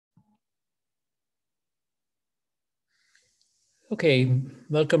Okay,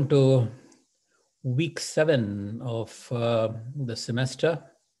 welcome to week 7 of the semester.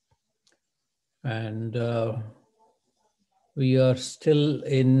 And we are still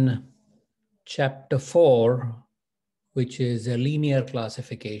in chapter 4, which is a linear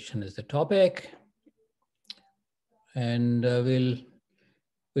classification is the topic. And we'll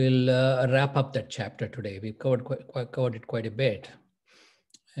wrap up that chapter today. We've covered it quite a bit.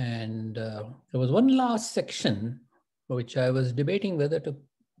 And there was one last section which I was debating whether to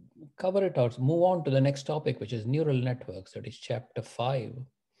cover it or move on to the next topic, which is neural networks. That is chapter 5.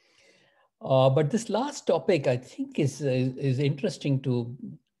 But this last topic, I think, is interesting to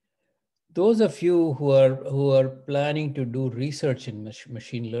those of you who are planning to do research in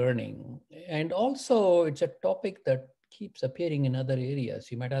machine learning. And also, it's a topic that keeps appearing in other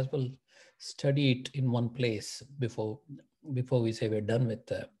areas. You might as well study it in one place before we say we're done with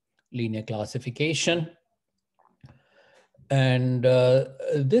the linear classification. And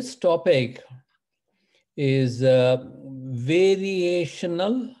this topic is variational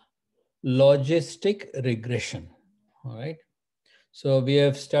logistic regression. All right. So we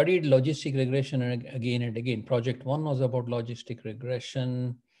have studied logistic regression again and again. Project 1 was about logistic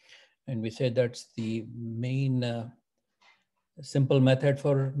regression. And we said that's the main simple method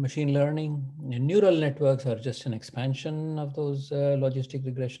for machine learning. And neural networks are just an expansion of those logistic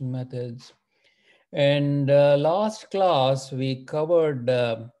regression methods. And last class, we covered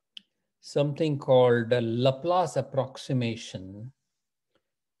something called Laplace approximation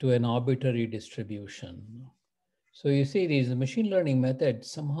to an arbitrary distribution. So you see these machine learning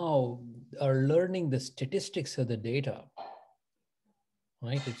methods somehow are learning the statistics of the data,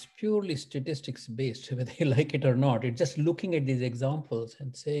 right? It's purely statistics based, whether you like it or not. It's just looking at these examples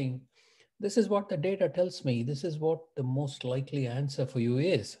and saying, this is what the data tells me. This is what the most likely answer for you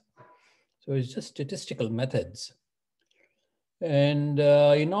is. So it's just statistical methods. And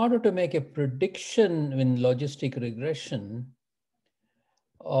in order to make a prediction in logistic regression,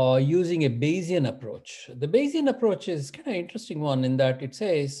 using a Bayesian approach. The Bayesian approach is kind of an interesting one in that it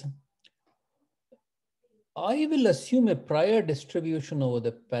says, I will assume a prior distribution over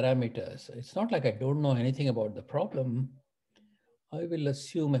the parameters. It's not like I don't know anything about the problem. I will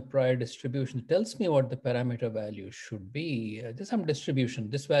assume a prior distribution. It tells me what the parameter value should be. There's some distribution.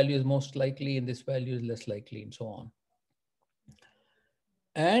 This value is most likely and this value is less likely and so on.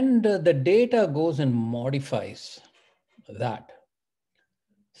 And the data goes and modifies that.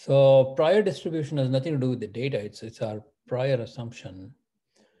 So prior distribution has nothing to do with the data. It's our prior assumption.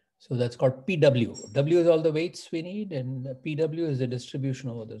 So that's called PW. W is all the weights we need, and PW is the distribution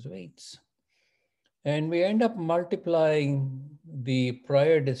over those weights. And we end up multiplying the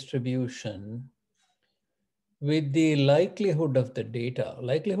prior distribution with the likelihood of the data.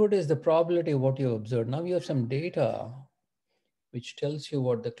 Likelihood is the probability of what you observed. Now you have some data which tells you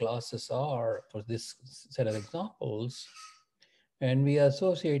what the classes are for this set of examples. And we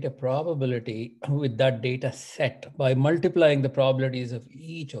associate a probability with that data set. By multiplying the probabilities of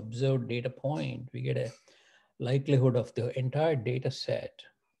each observed data point, we get a likelihood of the entire data set.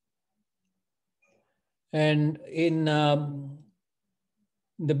 And in the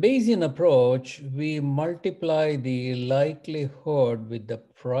Bayesian approach, we multiply the likelihood with the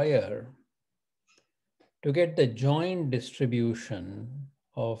prior to get the joint distribution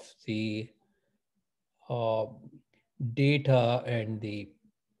of the data and the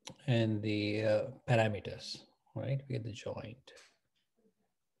parameters, right? We get the joint,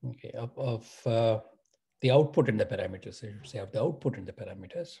 okay, of the output and the parameters. I should say of the output and the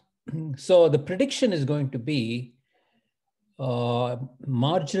parameters. So the prediction is going to be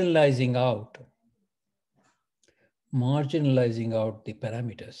marginalizing out the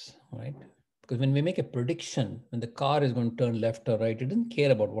parameters, right? Because when we make a prediction, when the car is going to turn left or right, it doesn't care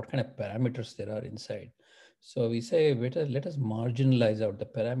about what kind of parameters there are inside. So we say, let us marginalize out the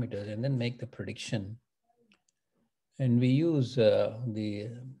parameters and then make the prediction. And we use the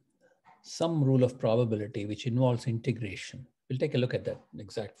sum rule of probability, which involves integration. We'll take a look at that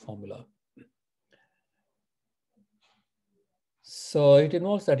exact formula. So it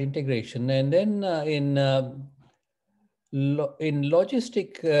involves that integration. And then in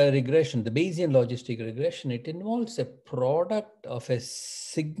logistic regression, the Bayesian logistic regression, it involves a product of a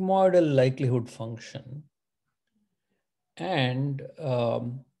sigmoidal likelihood function and a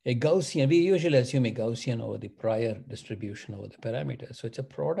Gaussian. We usually assume a Gaussian over the prior distribution over the parameters. So it's a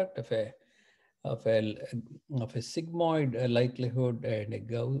product of a sigmoid likelihood and a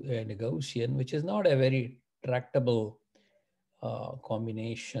Gaussian, which is not a very tractable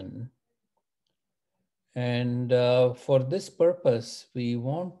combination. And for this purpose, we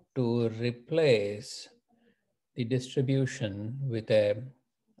want to replace the distribution with a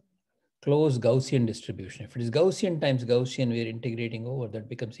closed Gaussian distribution. If it is Gaussian times Gaussian, we're integrating over, that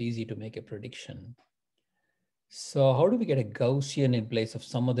becomes easy to make a prediction. So how do we get a Gaussian in place of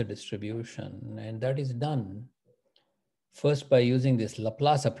some other distribution? And that is done first by using this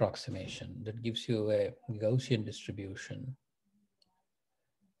Laplace approximation that gives you a Gaussian distribution.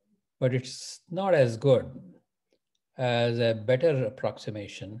 But it's not as good as a better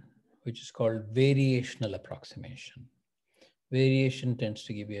approximation, which is called variational approximation. Variation tends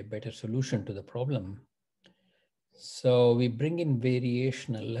to give you a better solution to the problem. So we bring in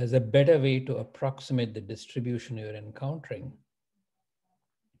variational as a better way to approximate the distribution you're encountering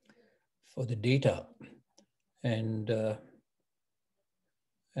for the data. And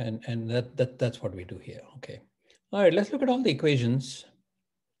that's what we do here. Okay. All right, let's look at all the equations.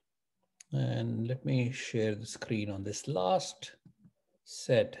 And let me share the screen on this last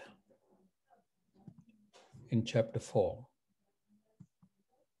set in chapter 4.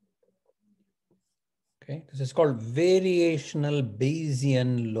 Okay, this is called variational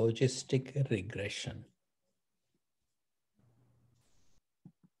Bayesian logistic regression.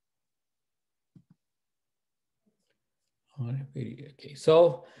 All right, okay.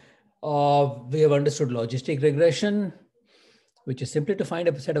 So we have understood logistic regression, which is simply to find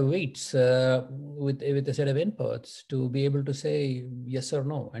a set of weights with a set of inputs to be able to say yes or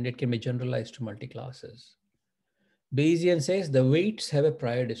no, and it can be generalized to multi-classes. Bayesian says the weights have a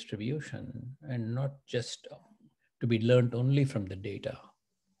prior distribution and not just to be learned only from the data.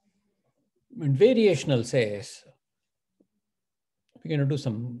 And variational says we're going to do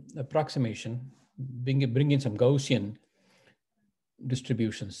some approximation, bring in some Gaussian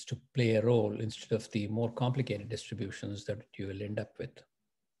distributions to play a role instead of the more complicated distributions that you will end up with.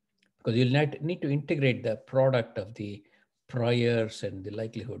 Because you'll need to integrate the product of the priors and the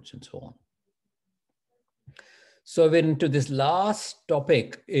likelihoods and so on. So when to this last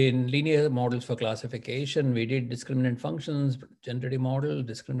topic in linear models for classification, we did discriminant functions, generative model,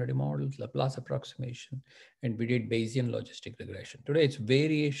 discriminant models, Laplace approximation, and we did Bayesian logistic regression. Today it's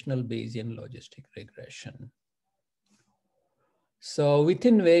variational Bayesian logistic regression. So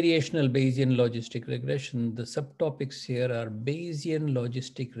within variational Bayesian logistic regression, the subtopics here are Bayesian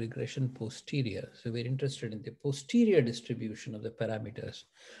logistic regression posterior. So we're interested in the posterior distribution of the parameters.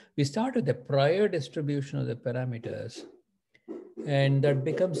 We start with the prior distribution of the parameters, and that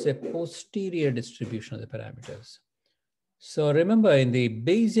becomes a posterior distribution of the parameters. So remember, in the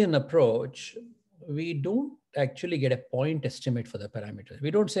Bayesian approach, we don't actually get a point estimate for the parameters. We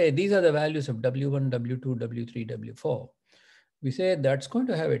don't say these are the values of W1, W2, W3, W4. We say that's going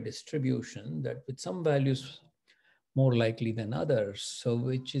to have a distribution that with some values more likely than others. So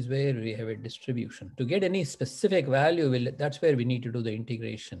which is where we have a distribution. To get any specific value, that's where we need to do the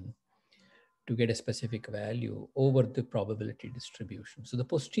integration to get a specific value over the probability distribution. So the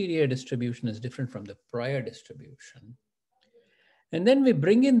posterior distribution is different from the prior distribution. And then we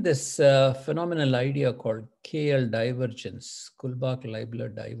bring in this phenomenal idea called KL divergence,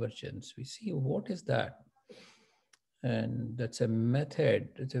 Kullback-Leibler divergence. We see what is that? And that's a method.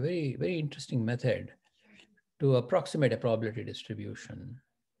 It's a very, very interesting method to approximate a probability distribution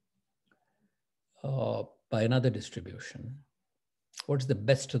by another distribution. What's the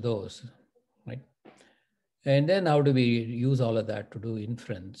best of those, right? And then how do we use all of that to do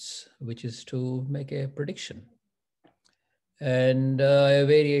inference, which is to make a prediction? And a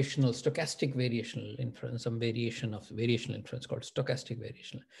variational, stochastic variational inference, some variation of variational inference called stochastic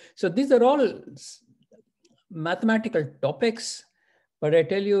variational. So these are all mathematical topics, but I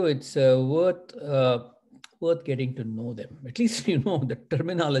tell you, it's worth getting to know them. At least you know the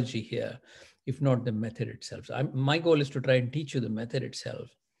terminology here, if not the method itself. So my goal is to try and teach you the method itself.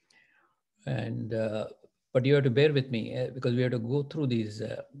 And but you have to bear with me because we have to go through these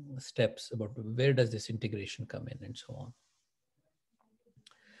steps about where does this integration come in and so on.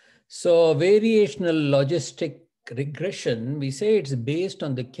 So variational logistic regression, we say it's based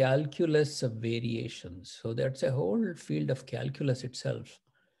on the calculus of variations. So that's a whole field of calculus itself,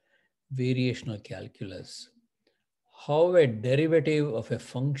 variational calculus. How a derivative of a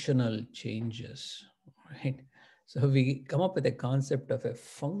functional changes, right? So we come up with a concept of a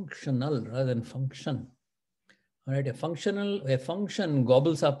functional rather than function. All right, a function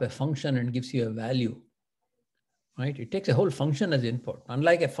gobbles up a function and gives you a value. Right? It takes a whole function as input.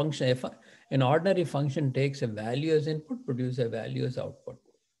 Unlike a function, an ordinary function takes a value as input, produces a value as output.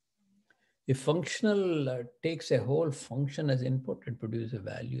 A functional takes a whole function as input and produces a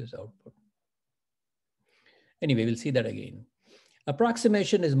value as output. Anyway, we'll see that again.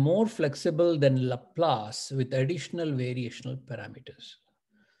 Approximation is more flexible than Laplace with additional variational parameters.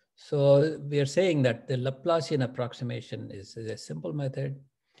 So we are saying that the Laplacian approximation is a simple method,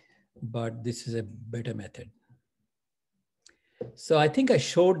 but this is a better method. So I think I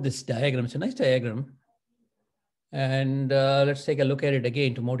showed this diagram. It's a nice diagram. And let's take a look at it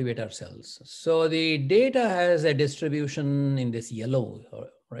again to motivate ourselves. So the data has a distribution in this yellow,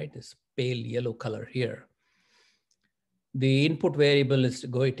 right? This pale yellow color here. The input variable is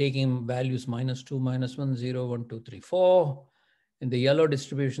taking values -2, -1, 0, 1, 2, 3, 4. And the yellow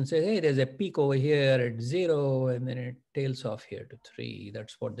distribution says, hey, there's a peak over here at 0, and then it tails off here to 3.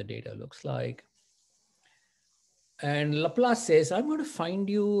 That's what the data looks like. And Laplace says, I'm going to find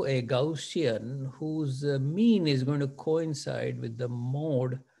you a Gaussian whose mean is going to coincide with the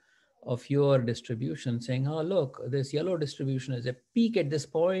mode of your distribution, saying, oh, look, this yellow distribution is a peak at this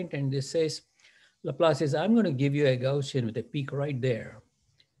point, and this says, Laplace says, I'm going to give you a Gaussian with a peak right there,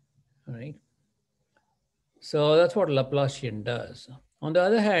 all right? So that's what Laplacian does. On the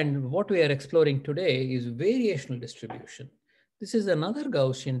other hand, what we are exploring today is variational distribution. This is another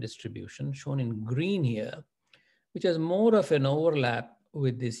Gaussian distribution shown in green here, which has more of an overlap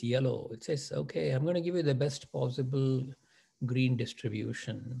with this yellow. It says, okay, I'm going to give you the best possible green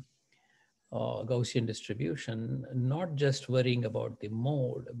distribution, Gaussian distribution, not just worrying about the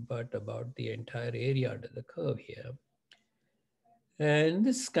mode, but about the entire area under the curve here. And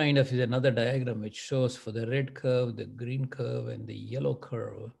this kind of is another diagram which shows for the red curve, the green curve, and the yellow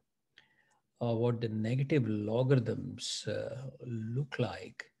curve, what the negative logarithms look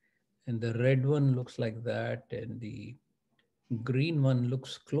like. And the red one looks like that, and the green one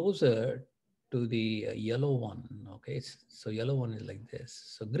looks closer to the yellow one, okay? So yellow one is like this.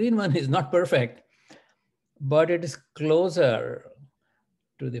 So green one is not perfect, but it is closer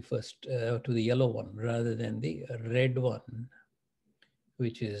to the first, to the yellow one rather than the red one,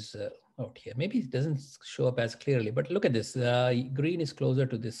 which is out here. Maybe it doesn't show up as clearly, but look at this. Green is closer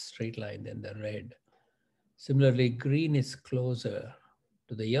to this straight line than the red. Similarly, green is closer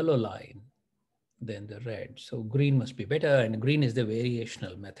to the yellow line than the red. So green must be better, and green is the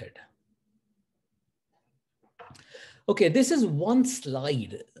variational method. Okay, this is one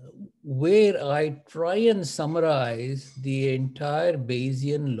slide where I try and summarize the entire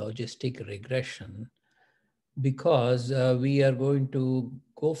Bayesian logistic regression, because we are going to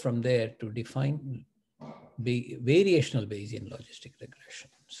go from there to define variational Bayesian logistic regression.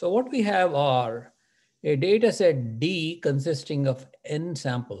 So what we have are a data set D consisting of n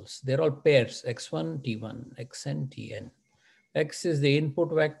samples. They're all pairs, x1, t1, xn, tn. X is the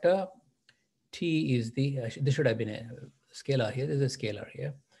input vector, t is the, this should have been a scalar here, this is a scalar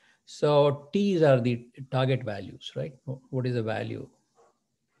here. So t's are the target values, right? What is the value?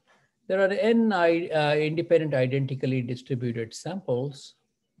 There are n independent identically distributed samples.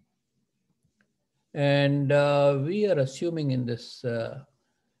 And we are assuming in this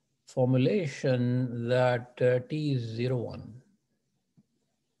formulation that t is 0, 1.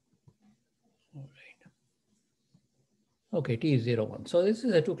 All right. Okay, t is 0, 1. So this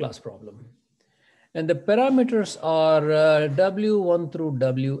is a two-class problem. And the parameters are W1 through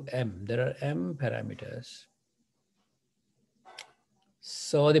Wm. There are m parameters.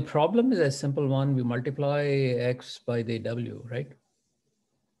 So the problem is a simple one. We multiply x by the w, right?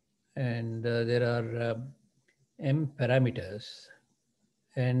 And there are m parameters.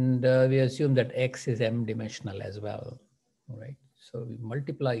 And we assume that x is m-dimensional as well, all right? So we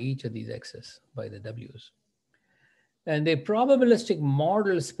multiply each of these x's by the w's. And the probabilistic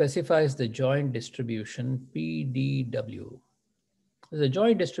model specifies the joint distribution PDW. The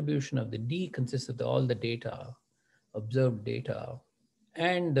joint distribution of the D consists of all the data, observed data,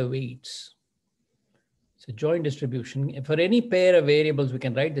 and the weights. So joint distribution, for any pair of variables, we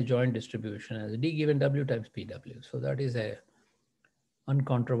can write the joint distribution as D given W times PW. So that is a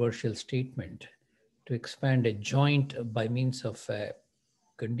uncontroversial statement to expand a joint by means of a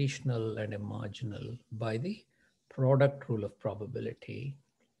conditional and a marginal by the product rule of probability,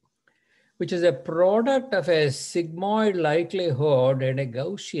 which is a product of a sigmoid likelihood and a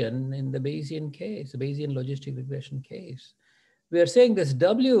Gaussian in the Bayesian case, the Bayesian logistic regression case. We are saying this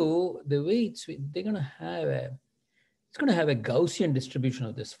W, the weights, they're going to have a, it's going to have a Gaussian distribution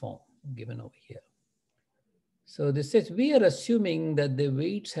of this form given over here. So this says we are assuming that the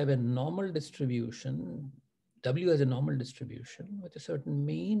weights have a normal distribution. W has a normal distribution with a certain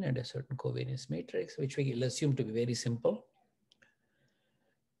mean and a certain covariance matrix, which we will assume to be very simple.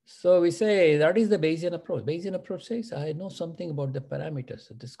 So we say that is the Bayesian approach. Bayesian approach says I know something about the parameters.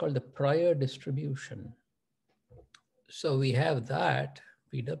 So this is called the prior distribution. So we have that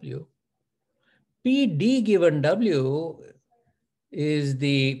PW. PD given W is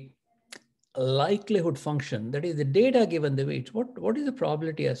the likelihood function, that is the data given the weights. What is the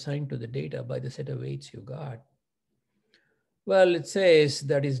probability assigned to the data by the set of weights you got? Well, it says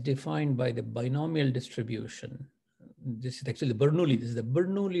that is defined by the binomial distribution. This is actually Bernoulli. This is the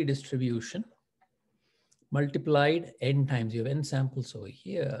Bernoulli distribution multiplied n times. You have n samples over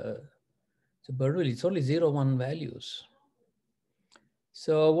here. So Bernoulli, it's only 0, 1 values.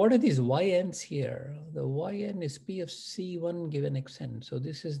 So what are these YNs here? The YN is P of C1 given Xn. So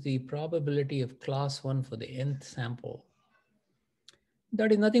this is the probability of class 1 for the nth sample.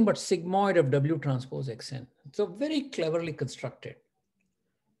 That is nothing but sigmoid of W transpose Xn. So very cleverly constructed.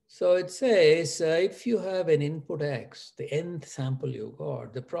 So it says if you have an input X, the nth sample you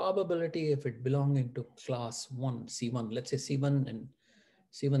got, the probability of it belonging to class 1, C1, let's say C1 and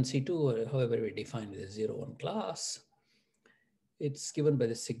C1, C2, or however we define it as 0, 1 class, it's given by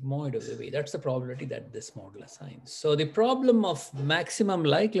the sigmoid of the way. That's the probability that this model assigns. So the problem of maximum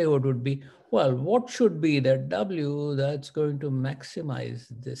likelihood would be, well, what should be that W that's going to maximize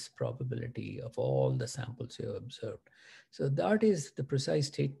this probability of all the samples you have observed? So that is the precise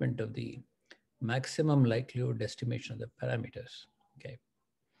statement of the maximum likelihood estimation of the parameters, okay?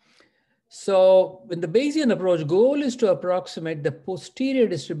 So in the Bayesian approach, goal is to approximate the posterior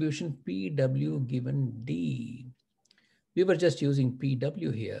distribution PW given D. We were just using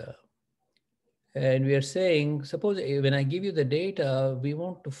PW here. And we are saying, suppose when I give you the data, we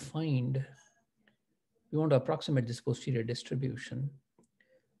want to approximate this posterior distribution,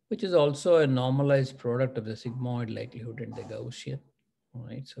 which is also a normalized product of the sigmoid likelihood and the Gaussian, all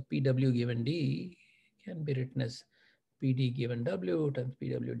right? So PW given D can be written as PD given W times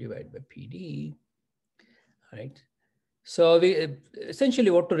PW divided by PD, all right? So we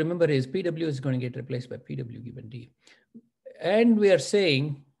essentially what to remember is PW is going to get replaced by PW given D. And we are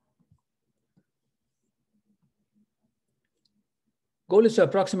saying, goal is to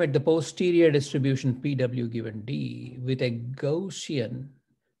approximate the posterior distribution PW given D with a Gaussian,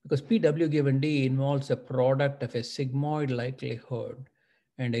 because PW given D involves a product of a sigmoid likelihood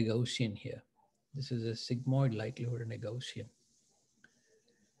and a Gaussian here. This is a sigmoid likelihood and a Gaussian.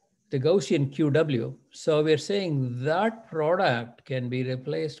 The Gaussian QW. So we're saying that product can be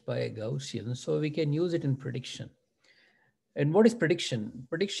replaced by a Gaussian, so we can use it in prediction. And what is prediction?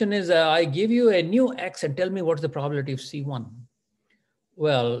 Prediction is I give you a new X and tell me what's the probability of C1.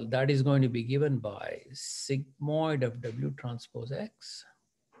 Well, that is going to be given by sigmoid of W transpose X,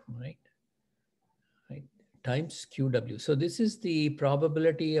 right? Times QW. So this is the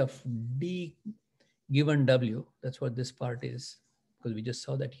probability of D given W. That's what this part is, because we just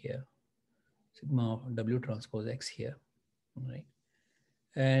saw that here. Sigma W transpose X here, right?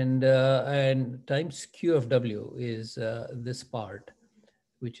 And times Q of W is this part,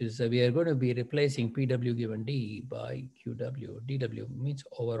 which is we are going to be replacing PW given D by QW. DW means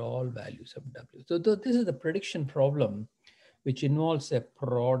overall values of W. So this is the prediction problem, which involves a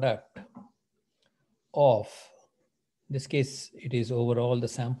product of, in this case, it is overall the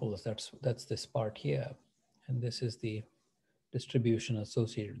samples. That's this part here. And this is the distribution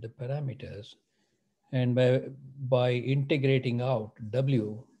associated with the parameters. And by integrating out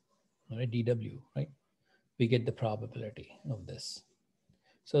W, right, DW, right, we get the probability of this.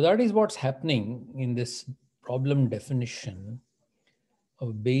 So that is what's happening in this problem definition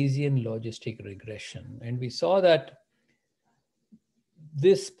of Bayesian logistic regression. And we saw that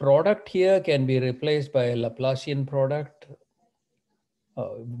this product here can be replaced by a Laplacian product.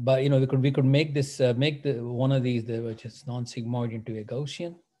 We could make this one of these, which is non-sigmoid, into a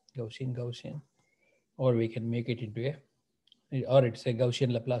Gaussian, or we can make it into or it's a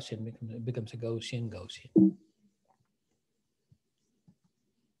Gaussian Laplacian, becomes a Gaussian.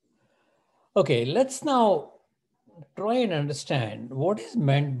 Okay, let's now try and understand what is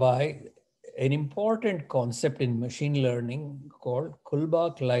meant by an important concept in machine learning called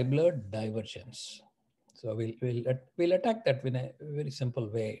Kullback-Leibler divergence. So we'll attack that in a very simple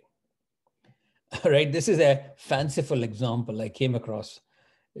way. Right, this is a fanciful example I came across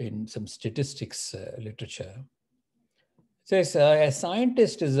in some statistics literature. It says a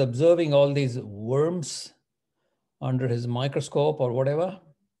scientist is observing all these worms under his microscope or whatever.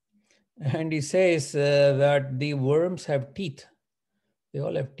 And he says that the worms have teeth. They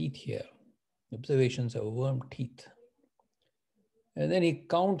all have teeth here. Observations of worm teeth. And then he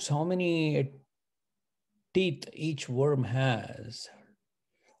counts how many teeth each worm has.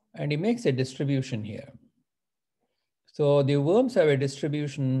 And he makes a distribution here. So the worms have a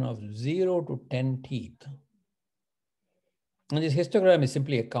distribution of 0 to 10 teeth. And this histogram is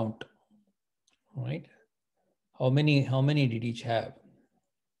simply a count, right? How many did each have?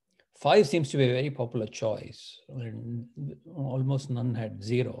 5 seems to be a very popular choice. And almost none had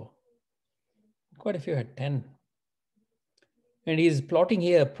 0. Quite a few had 10. And he's plotting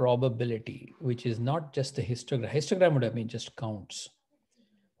here a probability, which is not just the histogram. Histogram would have been just counts.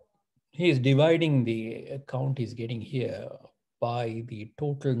 He's dividing the count he's getting here by the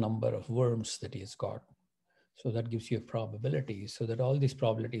total number of worms that he's got. So that gives you a probability, so that all these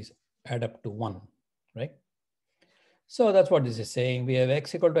probabilities add up to 1, right? So that's what this is saying. We have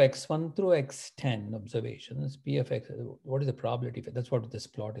x equal to x1 through x10 observations. P of x, what is the probability? That's what this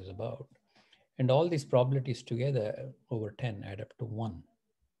plot is about. And all these probabilities together over 10 add up to 1.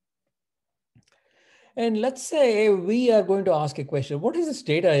 And let's say we are going to ask a question. What is this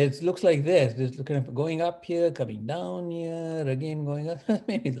data? It looks like this. It's kind of going up here, coming down here, again going up.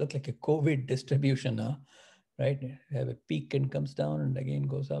 Maybe it looks like a COVID distribution, huh? Right? You have a peak and comes down and again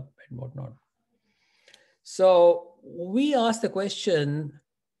goes up and whatnot. So we asked the question,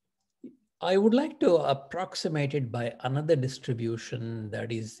 I would like to approximate it by another distribution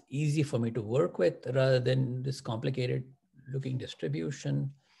that is easy for me to work with rather than this complicated looking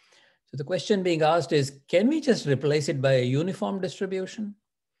distribution. So the question being asked is, can we just replace it by a uniform distribution?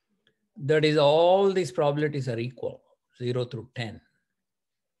 That is, all these probabilities are equal, 0 through 10,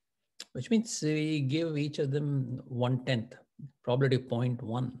 which means we give each of them 1/10, probability of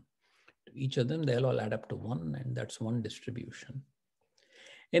 0.1. To each of them, they'll all add up to 1, and that's one distribution.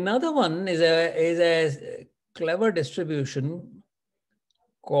 Another one is a clever distribution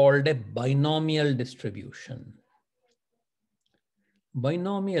called a binomial distribution.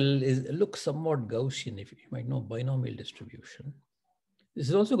 Binomial looks somewhat Gaussian, if you might know binomial distribution. This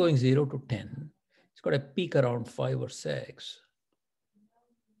is also going 0 to 10. It's got a peak around 5 or 6.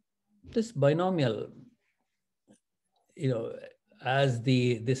 This binomial, as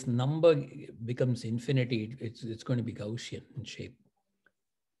this number becomes infinity, it's going to be Gaussian in shape.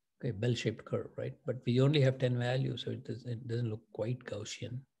 Okay, bell-shaped curve, right? But we only have 10 values, so it doesn't look quite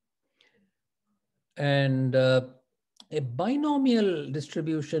Gaussian. And a binomial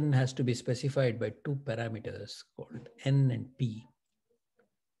distribution has to be specified by 2 parameters called n and p.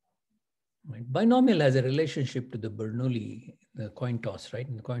 Right? Binomial has a relationship to the Bernoulli, the coin toss, right?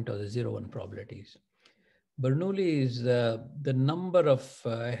 And the coin toss is 0-1 probabilities. Bernoulli is the number of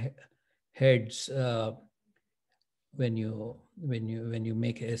heads when you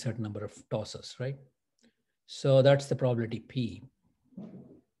make a certain number of tosses, right? So that's the probability p,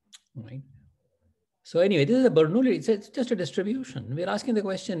 right? So anyway, this is a Bernoulli, it's just a distribution. We're asking the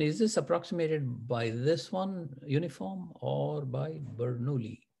question, is this approximated by this one uniform or by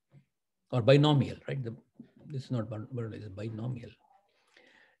Bernoulli or binomial, right? This is not Bernoulli, it's binomial.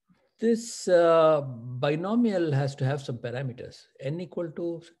 This binomial has to have some parameters, n equal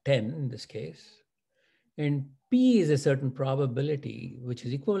to 10 in this case, and p is a certain probability, which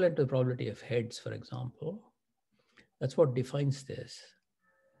is equivalent to the probability of heads, for example. That's what defines this.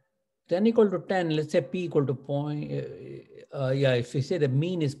 10 equal to 10, let's say p equal to if we say the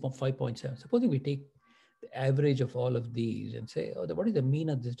mean is 5.7, supposing we take the average of all of these and say, oh, what is the mean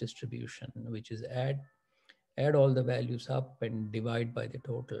of this distribution, which is add all the values up and divide by the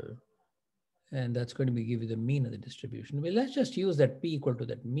total. And that's going to give you the mean of the distribution. Well, let's just use that p equal to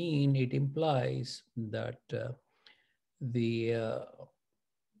that mean. It implies that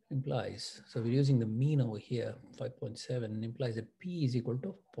so we're using the mean over here, 5.7, implies that p is equal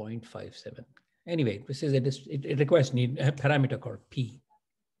to 0.57. Anyway, this is it requires a parameter called p.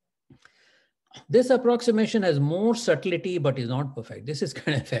 This approximation has more subtlety, but is not perfect. This is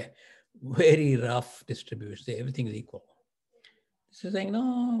kind of a very rough distribution. So everything is equal. This is saying,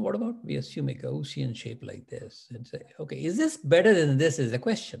 no, what about we assume a Gaussian shape like this and say, okay, is this better than this is the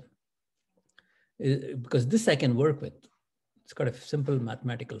question? Because this I can work with. It's got a simple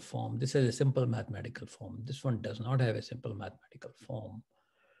mathematical form. This has a simple mathematical form. This one does not have a simple mathematical form.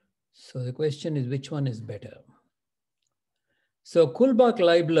 So the question is, which one is better? So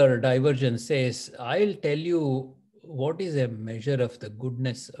Kullback-Leibler divergence says, I'll tell you what is a measure of the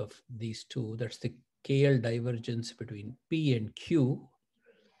goodness of these two. That's the KL divergence between P and Q.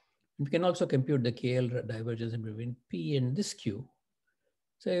 We can also compute the KL divergence between P and this Q.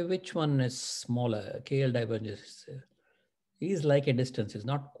 So which one is smaller? KL divergence is like a distance. It's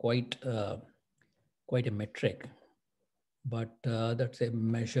not quite a metric, but that's a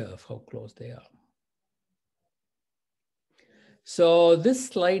measure of how close they are. So this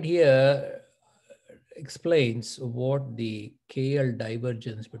slide here explains what the KL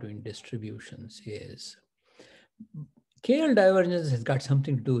divergence between distributions is. KL divergence has got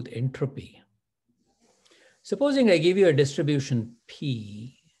something to do with entropy. Supposing I give you a distribution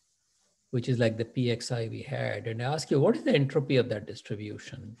P, which is like the PXI we had, and I ask you, what is the entropy of that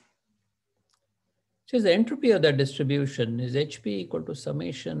distribution? So the entropy of that distribution is HP equal to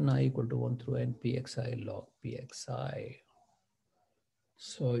summation I equal to 1 through n pxi log pxi.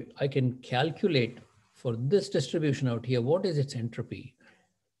 So I can calculate for this distribution out here, what is its entropy?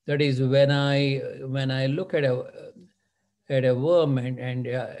 That is when I look at a worm and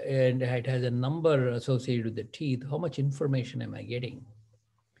it has a number associated with the teeth, how much information am I getting?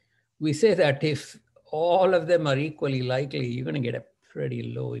 We say that if all of them are equally likely, you're going to get a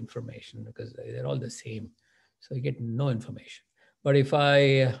pretty low information because they're all the same. So you get no information. But if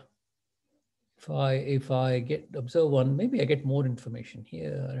I get observe one, maybe I get more information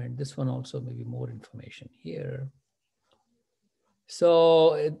here, and this one also maybe more information here.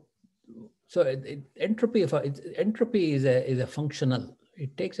 So entropy is a functional.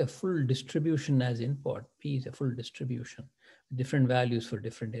 It takes a full distribution as input. P is a full distribution, different values for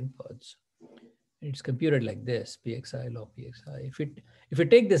different inputs. It's computed like this: pxi log pxi. If you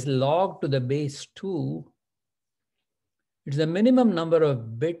take this log to the base 2, it's the minimum number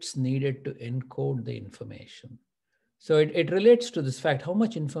of bits needed to encode the information. So it relates to this fact: how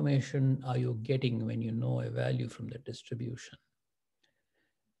much information are you getting when you know a value from the distribution?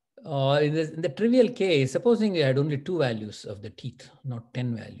 In the trivial case, supposing you had only 2 values of the teeth, not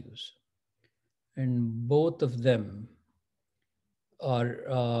 10 values, and both of them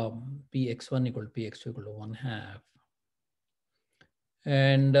are px1 equal to px2 equal to 1/2.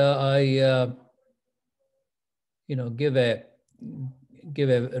 And I give a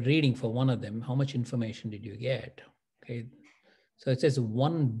reading for one of them. How much information did you get? Okay, so it says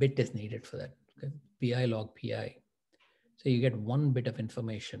 1 bit is needed for that. Okay, pi log pi. So you get 1 bit of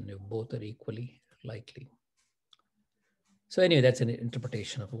information if both are equally likely. So anyway, that's an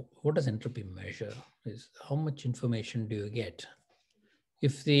interpretation of what does entropy measure, is how much information do you get?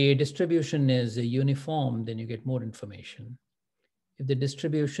 If the distribution is uniform, then you get more information. If the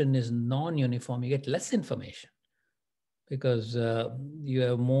distribution is non-uniform, you get less information because you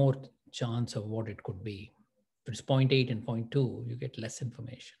have more chance of what it could be. If it's 0.8 and 0.2, you get less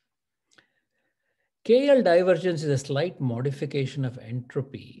information. KL divergence is a slight modification of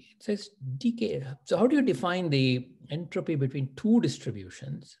entropy. It says decay. So how do you define the entropy between 2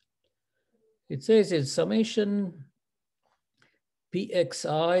 distributions? It says it's summation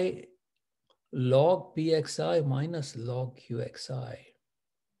pxi log pxi minus log qxi.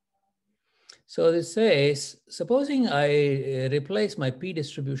 So this says, supposing I replace my p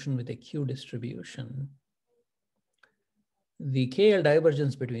distribution with a q distribution, the KL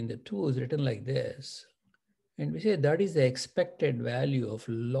divergence between the two is written like this. And we say that is the expected value of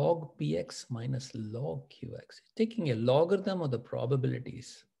log px minus log qx. Taking a logarithm of the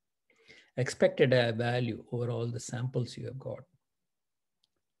probabilities, expected value over all the samples you have got.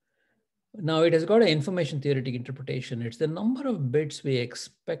 Now it has got an information theoretic interpretation. It's the number of bits we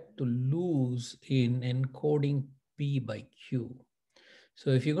expect to lose in encoding p by q. So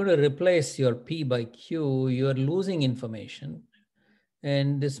if you're going to replace your p by q, you're losing information.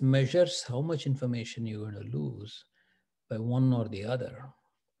 And this measures how much information you're going to lose by one or the other.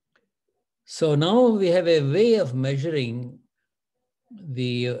 So now we have a way of measuring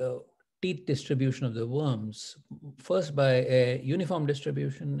the teeth distribution of the worms, first by a uniform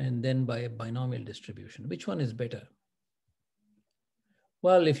distribution and then by a binomial distribution. Which one is better?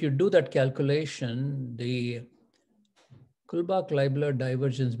 Well, if you do that calculation, the Kullback-Leibler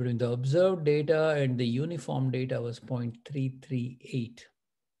divergence between the observed data and the uniform data was 0.338.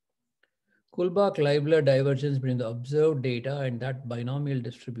 Kullback-Leibler divergence between the observed data and that binomial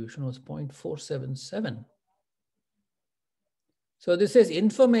distribution was 0.477. So this is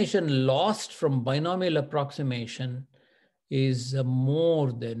information lost from binomial approximation is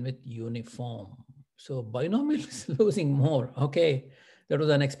more than with uniform. So binomial is losing more. Okay, that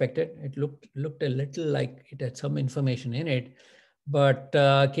was unexpected. It looked a little like it had some information in it, but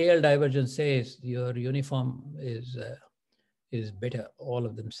KL divergence says your uniform is better, all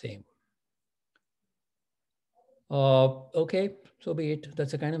of them same. Okay, so be it.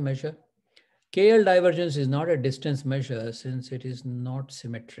 That's a kind of measure. KL divergence is not a distance measure since it is not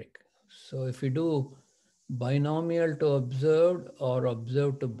symmetric. So if you do binomial to observed or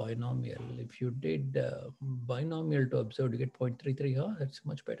observed to binomial, if you did binomial to observed, you get 0.33. Huh? That's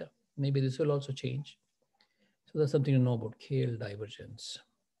much better. Maybe this will also change. So that's something to know about KL divergence.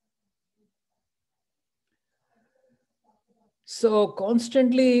 So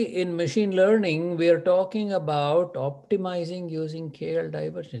constantly in machine learning, we are talking about optimizing using KL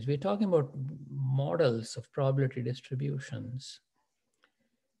divergence. We're talking about models of probability distributions.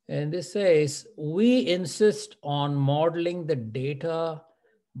 And this says, we insist on modeling the data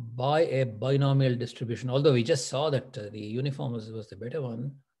by a binomial distribution, although we just saw that the uniform was the better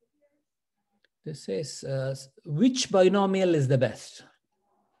one. This says, which binomial is the best?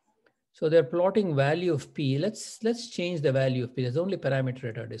 So they're plotting value of P. Let's change the value of P. There's only parameter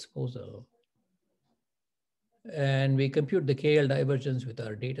at our disposal. And we compute the KL divergence with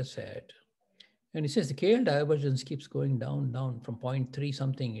our data set. And it says the KL divergence keeps going down from 0.3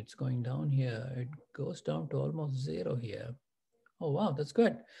 something. It's going down here. It goes down to almost 0 here. Oh, wow, that's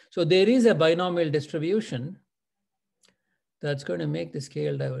good. So there is a binomial distribution that's going to make the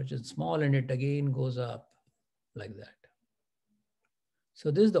scale divergence small, and it again goes up like that. So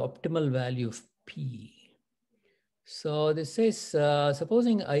this is the optimal value of P. So this says,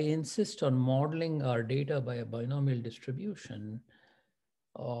 supposing I insist on modeling our data by a binomial distribution,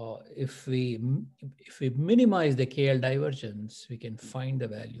 if we minimize the KL divergence, we can find the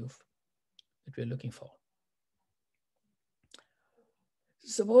value that we're looking for.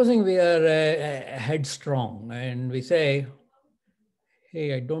 Supposing we are headstrong and we say,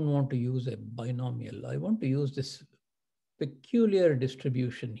 hey, I don't want to use a binomial. I want to use this peculiar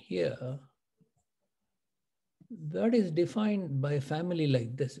distribution here that is defined by a family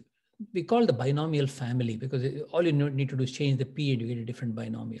like this. We call the binomial family because all you need to do is change the P and you get a different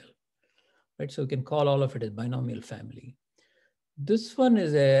binomial, right? So we can call all of it as binomial family. This one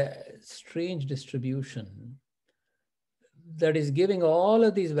is a strange distribution that is giving all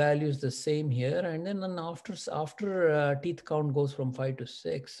of these values the same here. And then after teeth count goes from 5 to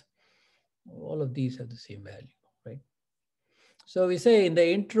 6, all of these have the same value, right? So we say in the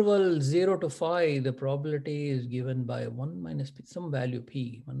interval 0 to 5, the probability is given by 1 minus P, some value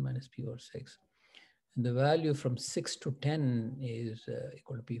P, 1 minus P or 6. And the value from 6 to 10 is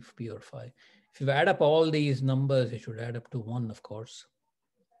equal to P or 5. If you add up all these numbers, it should add up to 1, of course,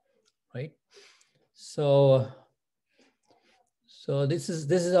 right? So this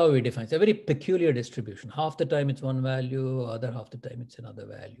is how we define. It's a very peculiar distribution. Half the time it's one value, other half the time it's another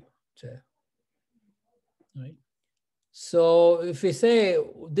value. Right? So if we say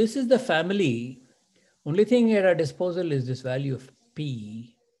this is the family, only thing at our disposal is this value of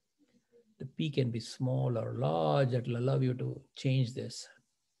P. The P can be small or large. That will allow you to change this.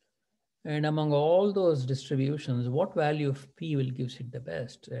 And among all those distributions, what value of P will give it the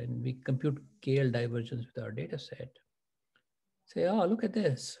best? And we compute KL divergence with our data set. Say, oh, look at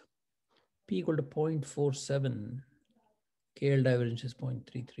this. P equal to 0.47. KL divergence is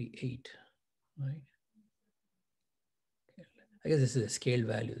 0.338, right? I guess this is a scale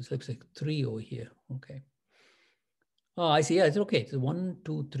value. This looks like 3 over here, okay. Oh, I see, yeah, it's okay. It's 1,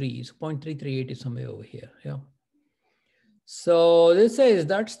 2, 3, so 0.338 is somewhere over here, yeah. So this says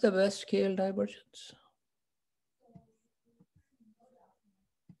that's the best KL divergence.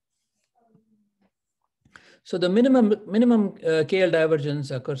 So the minimum KL divergence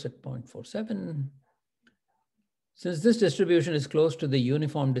occurs at 0.47. Since this distribution is close to the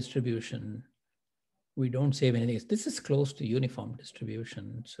uniform distribution, we don't save anything. This is close to uniform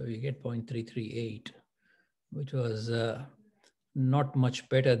distribution. So you get 0.338, which was not much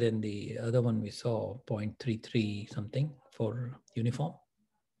better than the other one we saw, 0.33 something for uniform.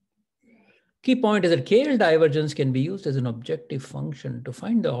 Key point is that KL divergence can be used as an objective function to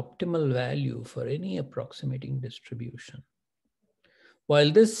find the optimal value for any approximating distribution.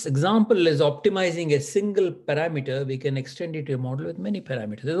 While this example is optimizing a single parameter, we can extend it to a model with many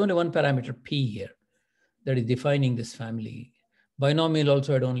parameters. There's only one parameter P here that is defining this family. Binomial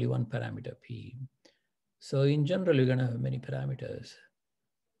also had only one parameter P. So in general, you're going to have many parameters.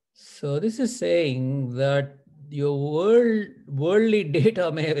 So this is saying that your worldly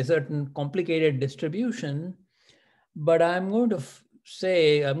data may have a certain complicated distribution, but I'm going to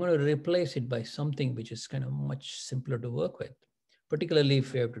say, I'm going to replace it by something which is kind of much simpler to work with, particularly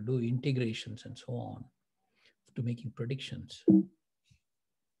if you have to do integrations and so on to making predictions.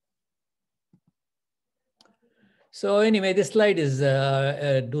 So anyway, this slide is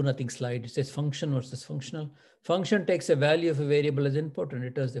a do nothing slide. It says function versus functional. Function takes a value of a variable as input and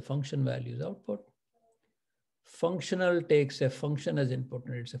returns the function value as output. Functional takes a function as input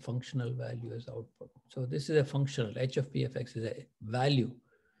and it's a functional value as output. So this is a functional. H of P of X is a value.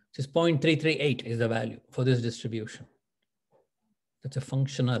 This 0.338 is the value for this distribution. That's a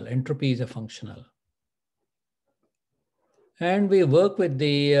functional. Entropy is a functional. And we work with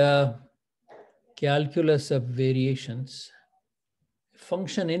the calculus of variations.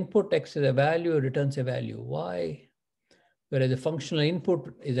 Function input X is a value, returns a value Y. Whereas the functional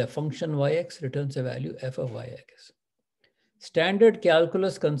input is a function Yx, returns a value f of Yx. Standard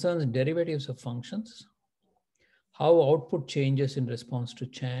calculus concerns derivatives of functions, how output changes in response to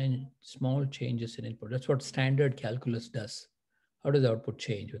small changes in input. That's what standard calculus does. How does the output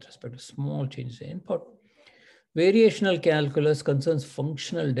change with respect to small changes in input? Variational calculus concerns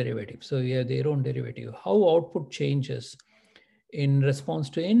functional derivatives. So you have their own derivative. How output changes in response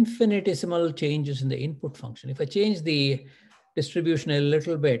to infinitesimal changes in the input function. If I change the distribution a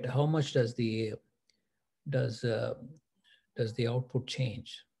little bit, how much does the output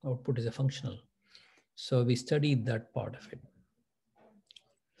change? Output is a functional. So we studied that part of it.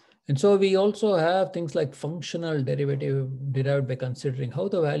 And so we also have things like functional derivative derived by considering how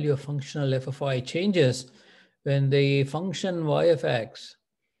the value of functional f of I changes when the function y of x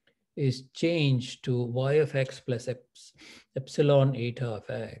is changed to y of x plus epsilon eta of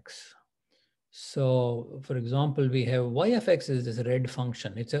x. So for example, we have y of x is this red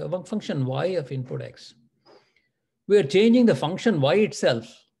function. It's a function y of input x. We are changing the function y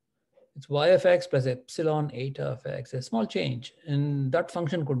itself. It's y of x plus epsilon eta of x, a small change. And that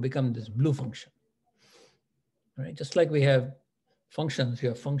function could become this blue function, right? Just like we have functions, we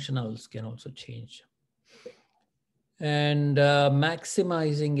have functionals can also change. And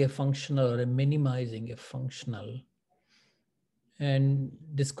maximizing a functional or minimizing a functional. And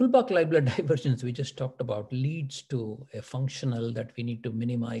this Kullback-Leibler divergence we just talked about leads to a functional that we need to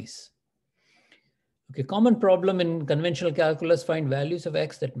minimize. Okay, common problem in conventional calculus, find values of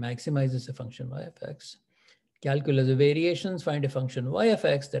x that maximizes a function y of x. Calculus of variations, find a function y of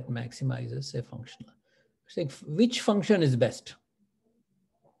x that maximizes a function. So which function is best?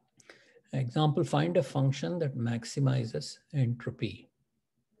 Example, find a function that maximizes entropy.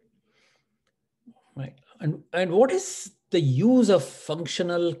 Right. And what is the use of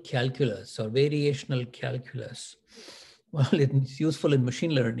functional calculus or variational calculus? Well, it's useful in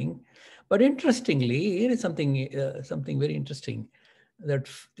machine learning. But interestingly, here is something very interesting, that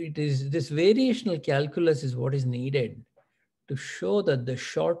it is this variational calculus is what is needed to show that the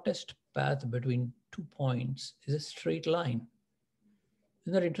shortest path between 2 points is a straight line.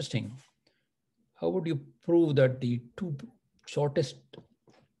 Isn't that interesting? How would you prove that the shortest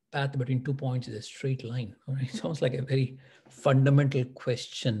path between 2 points is a straight line? All right, sounds like a very fundamental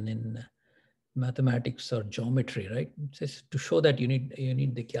question in mathematics or geometry, right? It says to show that you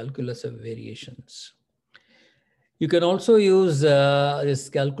need the calculus of variations. You can also use this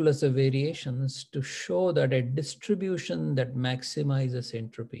calculus of variations to show that a distribution that maximizes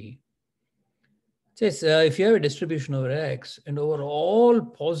entropy. It says if you have a distribution over x and over all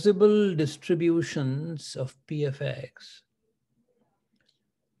possible distributions of p of x,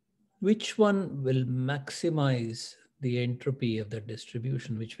 which one will maximize the entropy of that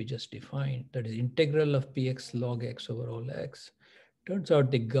distribution, which we just defined? That is integral of px log x over all x. Turns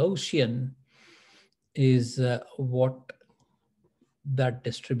out the Gaussian is what that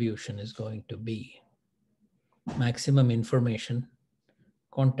distribution is going to be. Maximum information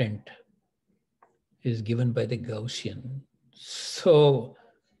content is given by the Gaussian. So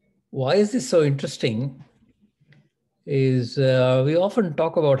why is this so interesting? Is we often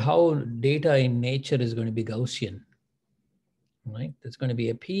talk about how data in nature is going to be Gaussian, right? There's going to be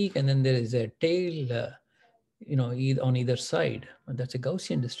a peak and then there is a tail, on either side. And that's a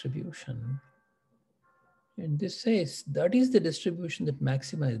Gaussian distribution. And this says that is the distribution that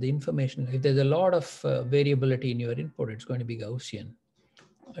maximizes the information. If there's a lot of variability in your input, it's going to be Gaussian.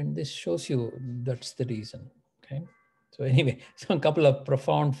 And this shows you that's the reason, okay? So anyway, so a couple of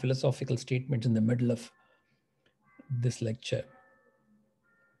profound philosophical statements in the middle of this lecture.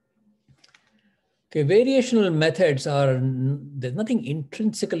 Okay, variational methods there's nothing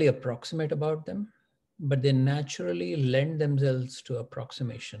intrinsically approximate about them, but they naturally lend themselves to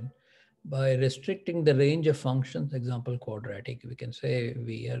approximation by restricting the range of functions. Example, quadratic. We can say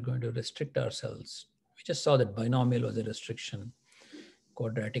we are going to restrict ourselves. We just saw that binomial was a restriction.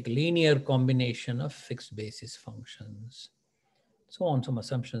 Quadratic linear combination of fixed basis functions. So on, some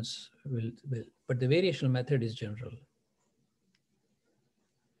assumptions but the variational method is general.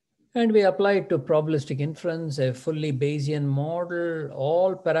 And we apply it to probabilistic inference, a fully Bayesian model.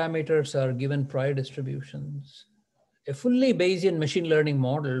 All parameters are given prior distributions. A fully Bayesian machine learning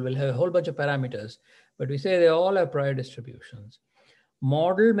model will have a whole bunch of parameters, but we say they all have prior distributions.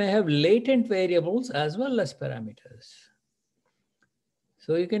 Model may have latent variables as well as parameters.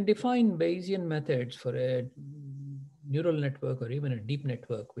 So you can define Bayesian methods for a neural network or even a deep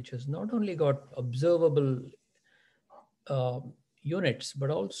network, which has not only got observable units, but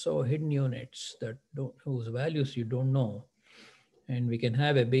also hidden units whose values you don't know. And we can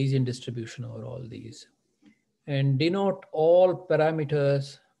have a Bayesian distribution over all these. And denote all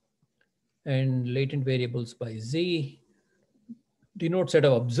parameters and latent variables by Z. Denote set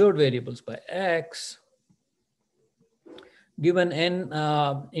of observed variables by X. Given n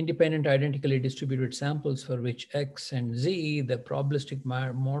independent identically distributed samples for which X and Z, the probabilistic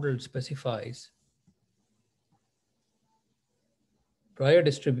model specifies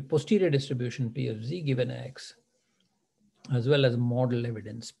posterior distribution P of Z given X, as well as model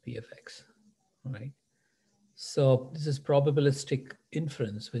evidence P of X, right? So this is probabilistic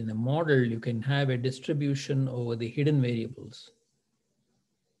inference. Within a model, you can have a distribution over the hidden variables,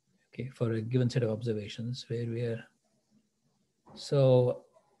 okay, for a given set of observations where we are. So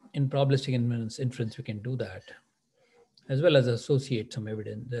in probabilistic inference, we can do that, as well as associate some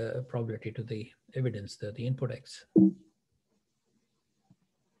evidence, the probability to the evidence, the input X.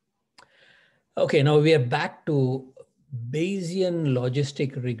 Okay, now we are back to Bayesian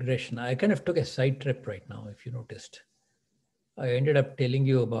logistic regression. I kind of took a side trip right now, if you noticed. I ended up telling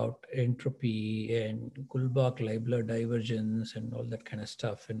you about entropy and Kullback-Leibler divergence and all that kind of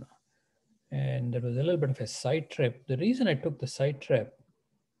stuff. And there was a little bit of a side trip. The reason I took the side trip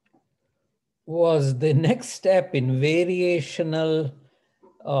was the next step in variational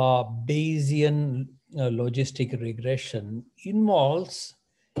Bayesian logistic regression involves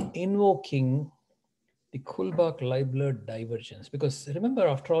invoking the Kullback-Leibler divergence. Because remember,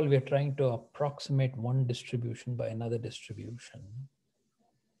 after all, we are trying to approximate one distribution by another distribution.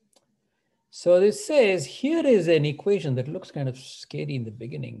 So this says, here is an equation that looks kind of scary in the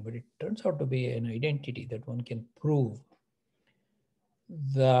beginning, but it turns out to be an identity that one can prove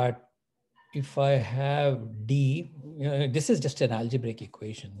that if I have D, this is just an algebraic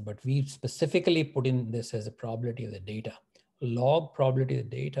equation, but we specifically put in this as a probability of the data. Log probability of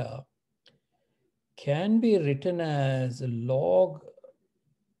the data can be written as a log.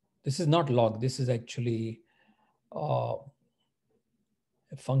 This is not log, this is actually a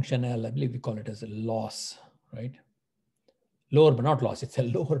function L, I believe we call it as a loss, right? Lower, but not loss, it's a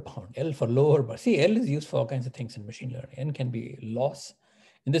lower bound, L for lower bound. See, L is used for all kinds of things in machine learning. N can be loss.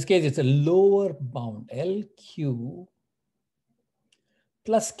 In this case, it's a lower bound, LQ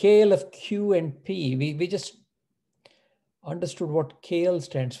plus KL of Q and P. We just understood what KL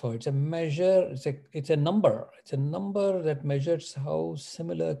stands for. It's a measure, it's a number. It's a number that measures how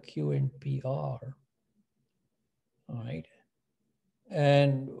similar Q and P are. All right.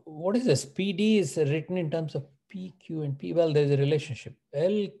 And what is this? PD is written in terms of P, Q, and P. Well, there's a relationship.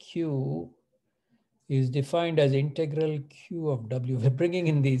 LQ is defined as integral Q of W. We're bringing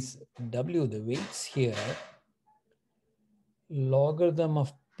in these W, the weights here, logarithm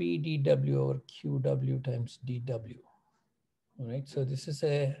of PdW over QW times DW. All right, so this is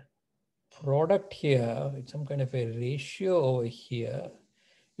a product here. It's some kind of a ratio over here.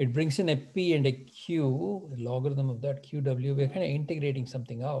 It brings in a P and a Q, a logarithm of that QW. We're kind of integrating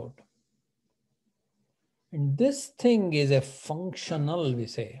something out. And this thing is a functional, we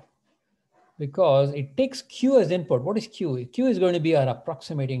say, because it takes Q as input. What is Q? Q is going to be our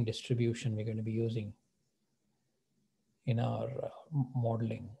approximating distribution we're going to be using in our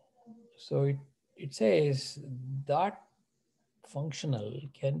modeling. So it says that functional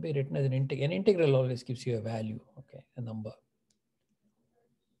can be written as an integral. An integral always gives you a value, okay, a number.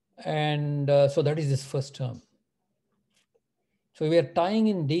 And so that is this first term. So we are tying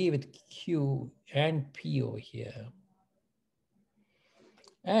in D with Q and P over here.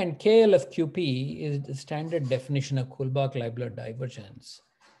 And KL of QP is the standard definition of Kullback-Leibler divergence.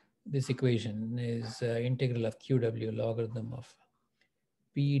 This equation is integral of QW logarithm of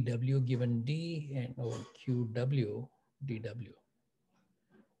PW given D and over QW DW.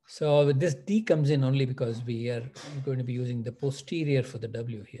 So this D comes in only because we are going to be using the posterior for the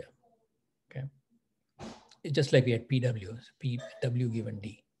W here. Okay, it's just like we had PW, PW given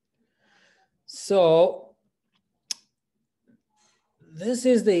D. So this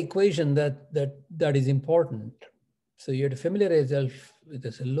is the equation that is important. So you have to familiarize yourself with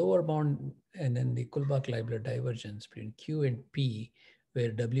this lower bound and then the Kullback-Leibler divergence between Q and P,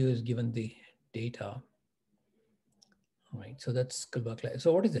 where W is given the data. All right, so that's Kullback-Leibler.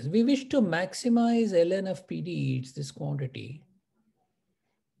 So what is this? We wish to maximize ln of PD, it's this quantity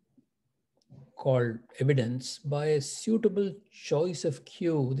called evidence, by a suitable choice of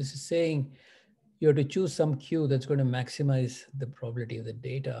Q. This is saying you have to choose some Q that's going to maximize the probability of the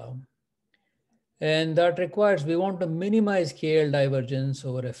data. And that requires, we want to minimize KL divergence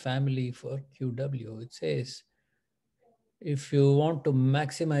over a family for QW. It says, if you want to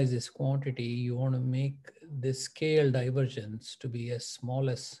maximize this quantity, you want to make this KL divergence to be as small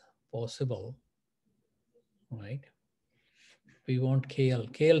as possible, right? We want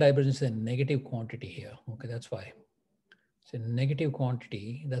KL. KL divergence is a negative quantity here. Okay, that's why. It's a negative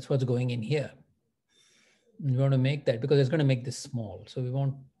quantity. That's what's going in here. We want to make that because it's going to make this small. So we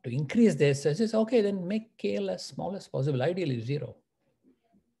want to increase this. So it says, okay, then make KL as small as possible, ideally 0.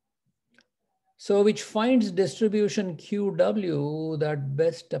 So which finds distribution QW that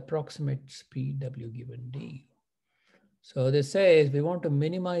best approximates PW given D. So this says we want to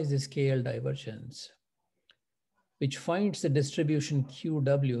minimize the scale divergence, which finds the distribution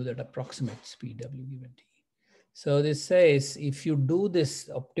QW that approximates PW given T. So this says if you do this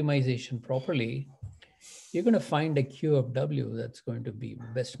optimization properly, you're going to find a Q of W that's going to be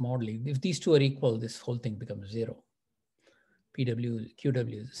best modeling. If these two are equal, this whole thing becomes zero.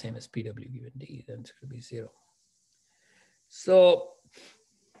 QW is the same as PW given D, then it's going to be zero. So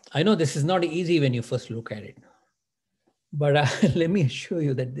I know this is not easy when you first look at it, but let me assure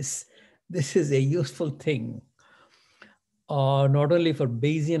you that this is a useful thing, not only for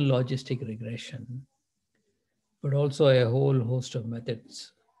Bayesian logistic regression, but also a whole host of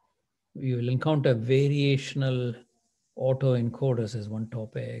methods. You will encounter variational autoencoders as one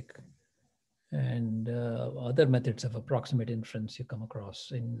topic, and other methods of approximate inference you come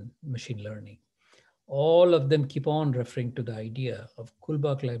across in machine learning. All of them keep on referring to the idea of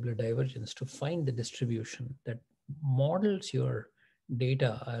Kullback-Leibler divergence to find the distribution that models your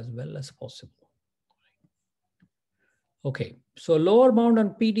data as well as possible. Okay, so lower bound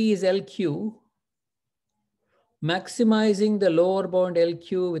on PD is LQ. Maximizing the lower bound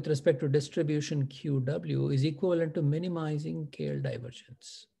LQ with respect to distribution QW is equivalent to minimizing KL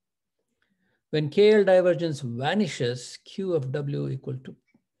divergence. When KL divergence vanishes, Q of W equal to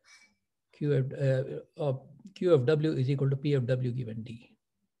Q of W is equal to P of W given D.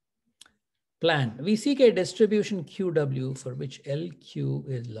 Plan. We seek a distribution QW for which LQ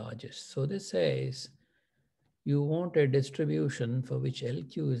is largest. So this says you want a distribution for which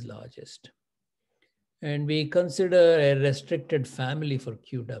LQ is largest. And we consider a restricted family for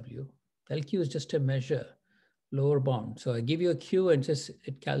QW. LQ is just a measure, lower bound. So I give you a Q and says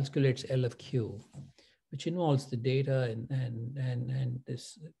it calculates L of Q, which involves the data and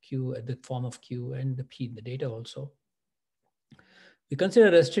this Q, the form of Q and the P, the data also. We consider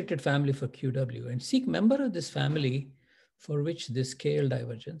a restricted family for QW and seek member of this family for which this KL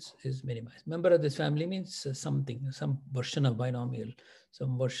divergence is minimized. Member of this family means something, some version of binomial,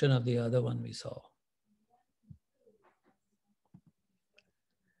 some version of the other one we saw.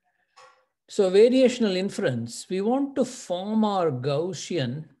 So variational inference, we want to form our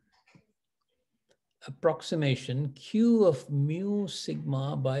Gaussian approximation Q of mu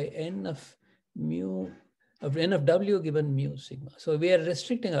sigma by N of N of W given mu sigma. So we are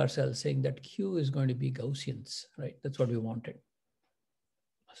restricting ourselves saying that Q is going to be Gaussians, right? That's what we wanted.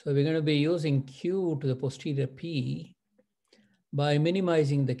 So we're going to be using Q to the posterior P by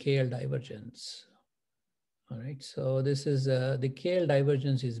minimizing the KL divergence. All right, so this is the KL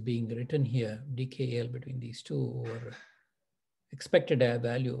divergence is being written here, DKL between these two, or expected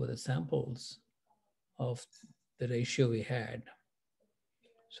value over the samples of the ratio we had.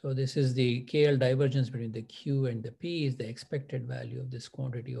 So this is the KL divergence between the Q and the P is the expected value of this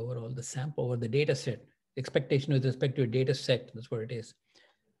quantity over all the sample over the data set. Expectation with respect to a data set, that's what it is.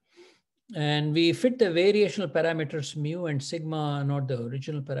 And we fit the variational parameters mu and sigma, not the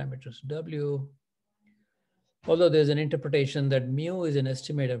original parameters W. Although there's an interpretation that mu is an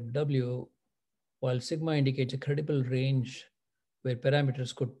estimate of W, while sigma indicates a credible range where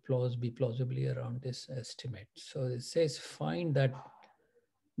parameters could be plausibly around this estimate. So it says find that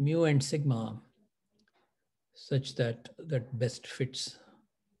mu and sigma such that best fits,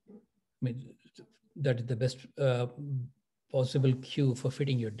 I mean, that is the best possible Q for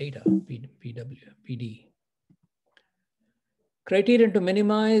fitting your data, PD. Criterion to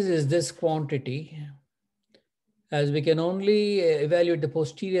minimize is this quantity. As we can only evaluate the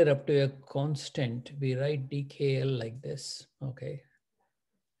posterior up to a constant, we write DKL like this, okay?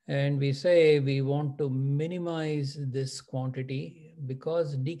 And we say we want to minimize this quantity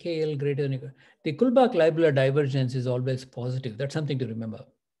because DKL greater than equal. The Kullback-Leibler divergence is always positive. That's something to remember.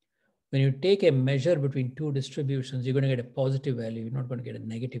 When you take a measure between two distributions, you're going to get a positive value. You're not going to get a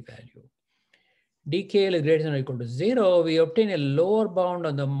negative value. DKL is greater than or equal to 0. We obtain a lower bound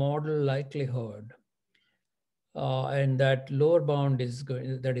on the model likelihood. And that lower bound is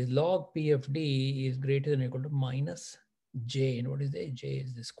that is log P of D is greater than or equal to minus J. And what is the J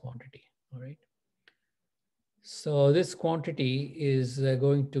is this quantity, all right? So this quantity is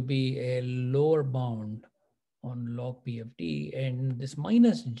going to be a lower bound on log P of D. And this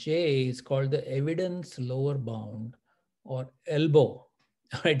minus J is called the evidence lower bound or elbow,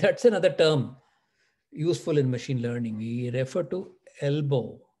 all right? That's another term useful in machine learning. We refer to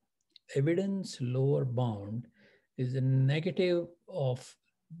elbow, evidence lower bound, is the negative of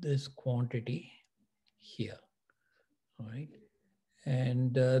this quantity here, all right?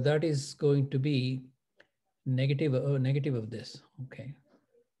 And that is going to be negative of this, okay?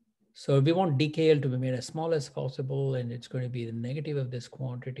 So we want DKL to be made as small as possible, and it's going to be the negative of this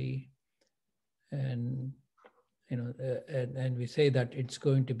quantity. And and we say that it's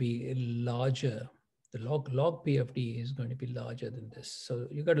going to be larger. The log P of D is going to be larger than this. So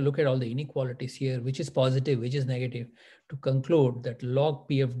you got to look at all the inequalities here, which is positive, which is negative, to conclude that log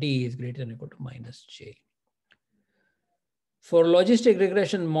P of D is greater than or equal to minus J. For logistic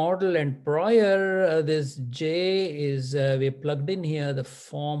regression model and prior, this J is, we plugged in here the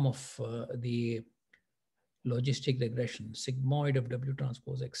form of the logistic regression. Sigmoid of W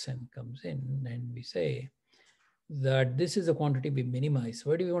transpose Xn comes in, and we say that this is a quantity we minimize.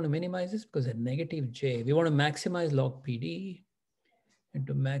 Why do we want to minimize this? Because at negative J, we want to maximize log PD. And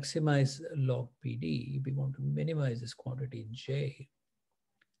to maximize log PD, we want to minimize this quantity J.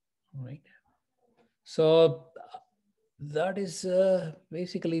 All right. So that is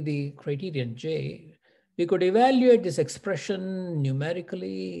basically the criterion J. We could evaluate this expression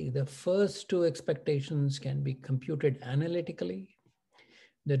numerically. The first two expectations can be computed analytically.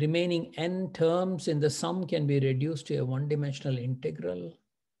 The remaining n terms in the sum can be reduced to a one-dimensional integral.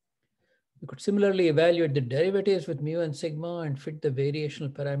 We could similarly evaluate the derivatives with mu and sigma and fit the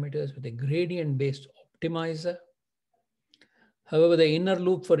variational parameters with a gradient-based optimizer. However, the inner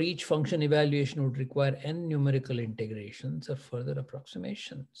loop for each function evaluation would require n numerical integrations or further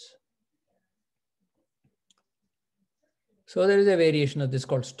approximations. So there is a variation of this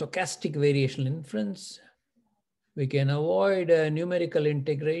called stochastic variational inference. We can avoid a numerical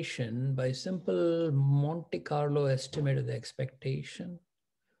integration by simple Monte Carlo estimate of the expectation.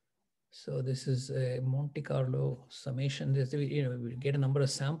 So this is a Monte Carlo summation. This, we get a number of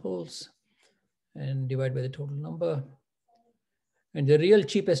samples and divide by the total number. And the real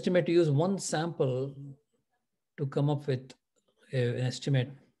cheap estimate to use one sample to come up with an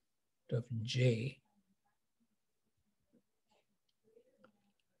estimate of J.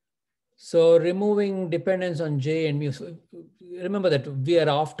 So removing dependence on J and mu. So remember that we are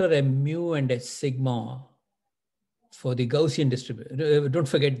after a mu and a sigma for the Gaussian distribution. Don't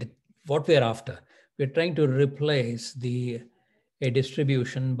forget that what we are after. We're trying to replace a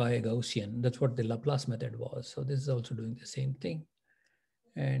distribution by a Gaussian. That's what the Laplace method was. So this is also doing the same thing.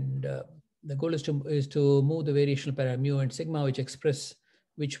 And the goal is to move the variational parameter mu and sigma, which express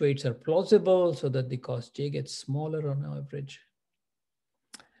which weights are plausible so that the cost J gets smaller on average.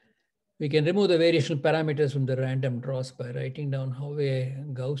 We can remove the variational parameters from the random draws by writing down how a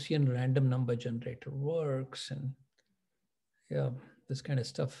Gaussian random number generator works. And yeah, this kind of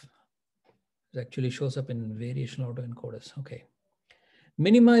stuff actually shows up in variational autoencoders. Okay.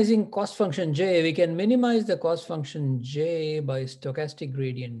 Minimizing cost function J, we can minimize the cost function J by stochastic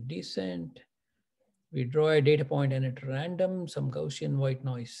gradient descent. We draw a data point and at random, some Gaussian white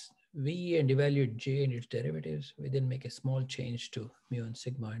noise V and evaluate J and its derivatives. We then make a small change to mu and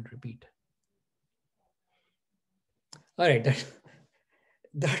sigma and repeat. All right,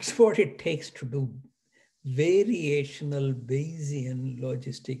 that's what it takes to do variational Bayesian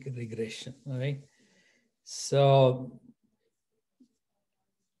logistic regression, all right? So,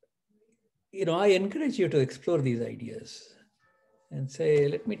 I encourage you to explore these ideas and say,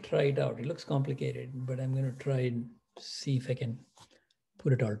 let me try it out. It looks complicated, but I'm going to try and see if I can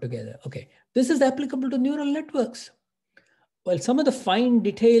put it all together. Okay, this is applicable to neural networks. While some of the fine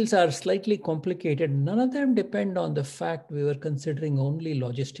details are slightly complicated, none of them depend on the fact we were considering only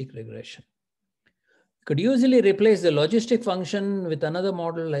logistic regression. We could usually replace the logistic function with another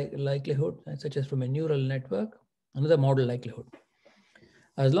model likelihood, such as from a neural network, another model likelihood.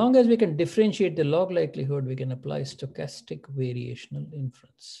 As long as we can differentiate the log likelihood, we can apply stochastic variational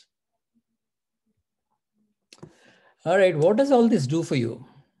inference. All right, what does all this do for you?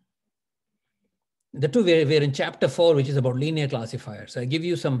 The two, we're in chapter 4, which is about linear classifiers. I give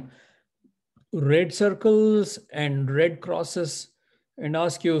you some red circles and red crosses and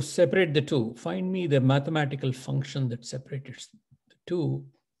ask you separate the two. Find me the mathematical function that separates the two.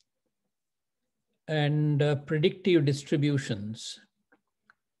 And predictive distributions.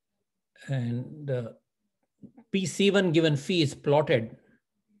 And PC1 given phi is plotted.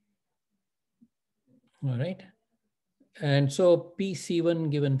 All right. And so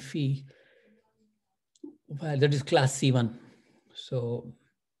PC1 given phi, well, that is class C1. So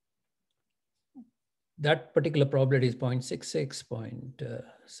that particular probability is 0.66,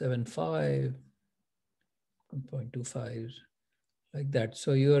 0.75, 0.25, like that.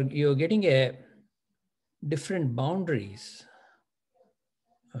 So you're getting a different boundaries,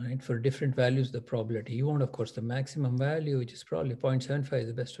 all right, for different values of the probability. You want, of course, the maximum value, which is probably 0.75 is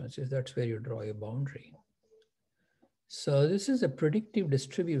the best one. So that's where you draw your boundary. So this is a predictive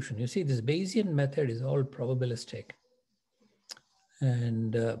distribution. You see, this Bayesian method is all probabilistic.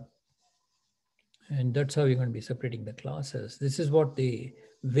 And that's how you're going to be separating the classes. This is what the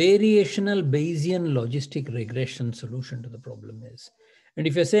variational Bayesian logistic regression solution to the problem is. And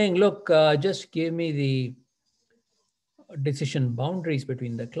if you're saying, look, just give me the decision boundaries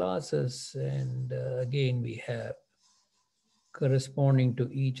between the classes, and again, we have corresponding to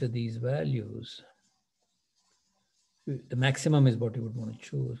each of these values. The maximum is what you would want to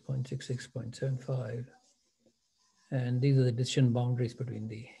choose, 0.66, 0.75. And these are the decision boundaries between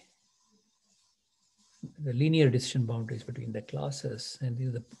the linear decision boundaries between the classes, and these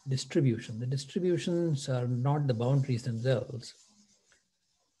are the distribution. The distributions are not the boundaries themselves.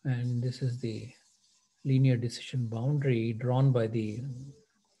 And this is the linear decision boundary drawn by the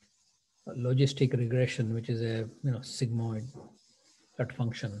logistic regression, which is a sigmoid cut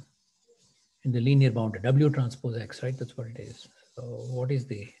function in the linear boundary, W transpose X, right? That's what it is. So what is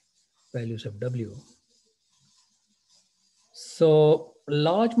the values of W? So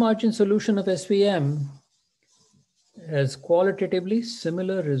large margin solution of SVM has qualitatively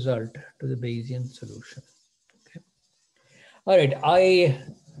similar result to the Bayesian solution. Okay. All right, I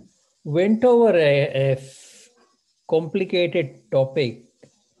went over a complicated topic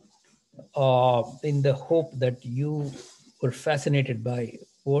in the hope that you were fascinated by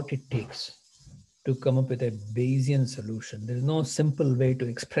what it takes to come up with a Bayesian solution. There's no simple way to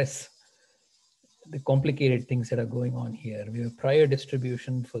express the complicated things that are going on here. We have prior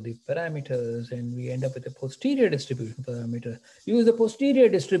distribution for the parameters, and we end up with a posterior distribution parameter. Use the posterior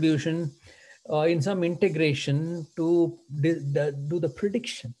distribution in some integration to do the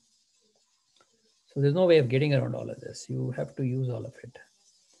prediction. So there's no way of getting around all of this. You have to use all of it.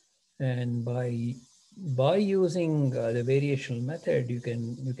 And by using the variational method, you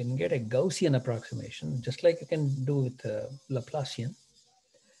can get a Gaussian approximation, just like you can do with Laplacian,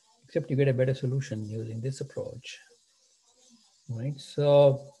 except you get a better solution using this approach, right?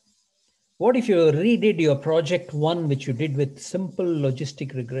 So what if you redid your project one, which you did with simple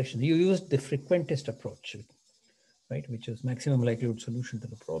logistic regression? You used the frequentist approach, right, which is maximum likelihood solution to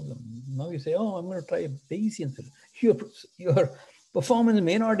the problem. Now you say, oh, I'm going to try a Bayesian solution. Your performance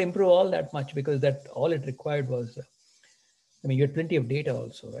may not improve all that much, because that all it required was, you had plenty of data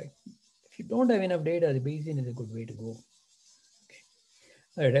also, right? If you don't have enough data, the Bayesian is a good way to go. Okay.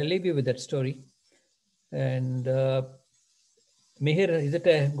 All right, I'll leave you with that story. And Mihir, is it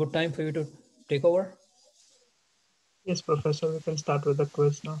a good time for you to take over? Yes, Professor, we can start with the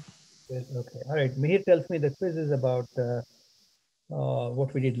quiz now. Yes, okay. All right. Mihir tells me the quiz is about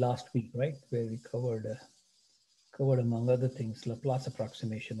what we did last week, right? Where we covered among other things, Laplace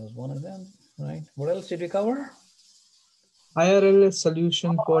approximation was one of them, right? What else did we cover? IRLS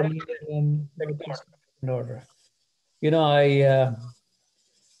solution for linear and logistic. In order.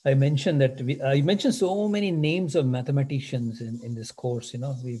 I mentioned that I mentioned so many names of mathematicians in this course.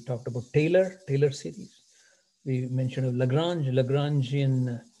 We talked about Taylor series. We mentioned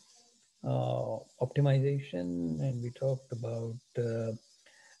Lagrangian optimization, and we talked about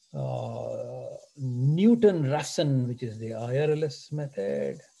Newton-Raphson, which is the IRLS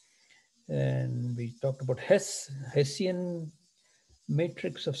method. And we talked about Hessian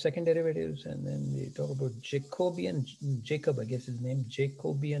matrix of second derivatives. And then we talk about Jacob, I guess his name,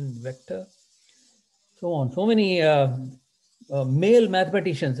 Jacobian vector. So on. So many male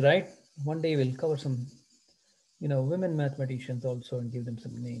mathematicians, right? One day we'll cover some, women mathematicians also, and give them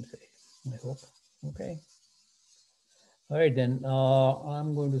some names, I hope. Okay. All right, then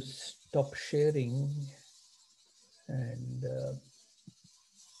I'm going to stop sharing, and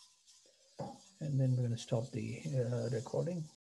then we're going to stop the recording.